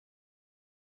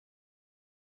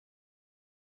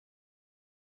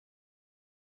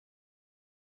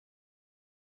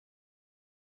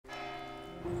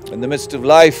In the midst of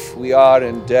life, we are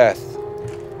in death.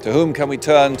 To whom can we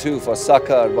turn to for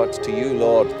succor but to you,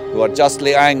 Lord, who are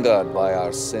justly angered by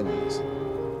our sins?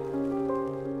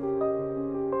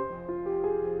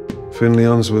 FINLAY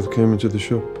UNSWORTH came into the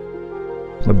shop.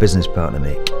 My business partner,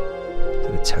 mate.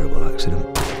 Had a terrible accident.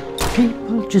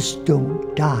 People just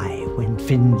don't die when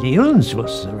FINLAY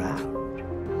UNSWORTH's around.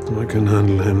 I can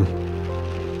handle him.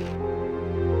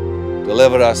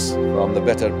 Deliver us from the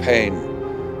bitter pain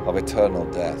of eternal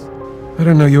death. I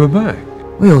didn't know you were back.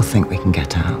 We all think we can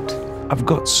get out. I've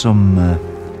got some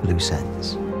loose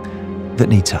ends that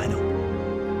need tying up.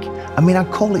 I mean,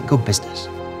 I'd call it good business.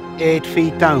 8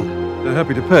 feet down. They're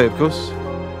happy to pay, of course.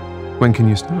 When can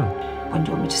you start? When do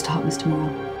you want me to start, Mr.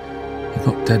 Morel? You've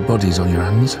got dead bodies on your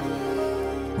hands.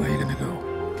 Where are you going to go?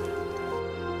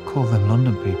 Call them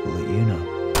London people that you know.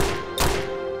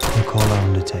 And call our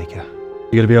Undertaker.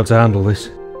 You're going to be able to handle this?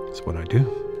 That's what I do.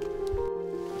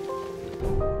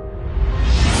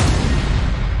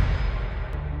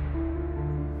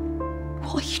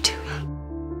 What are you doing?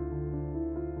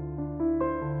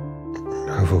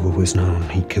 I've always known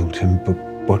he killed him, but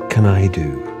what can I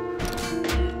do?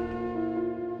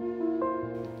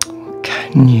 What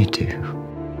can you do?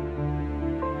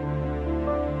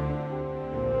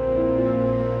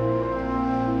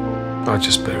 I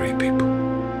just bury people.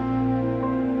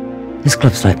 This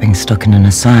club's like being stuck in an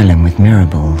asylum with mirror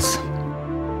balls.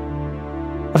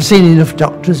 I've seen enough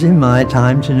doctors in my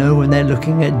time to know when they're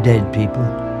looking at dead people.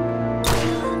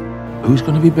 Who's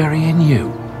going to be burying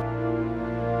you?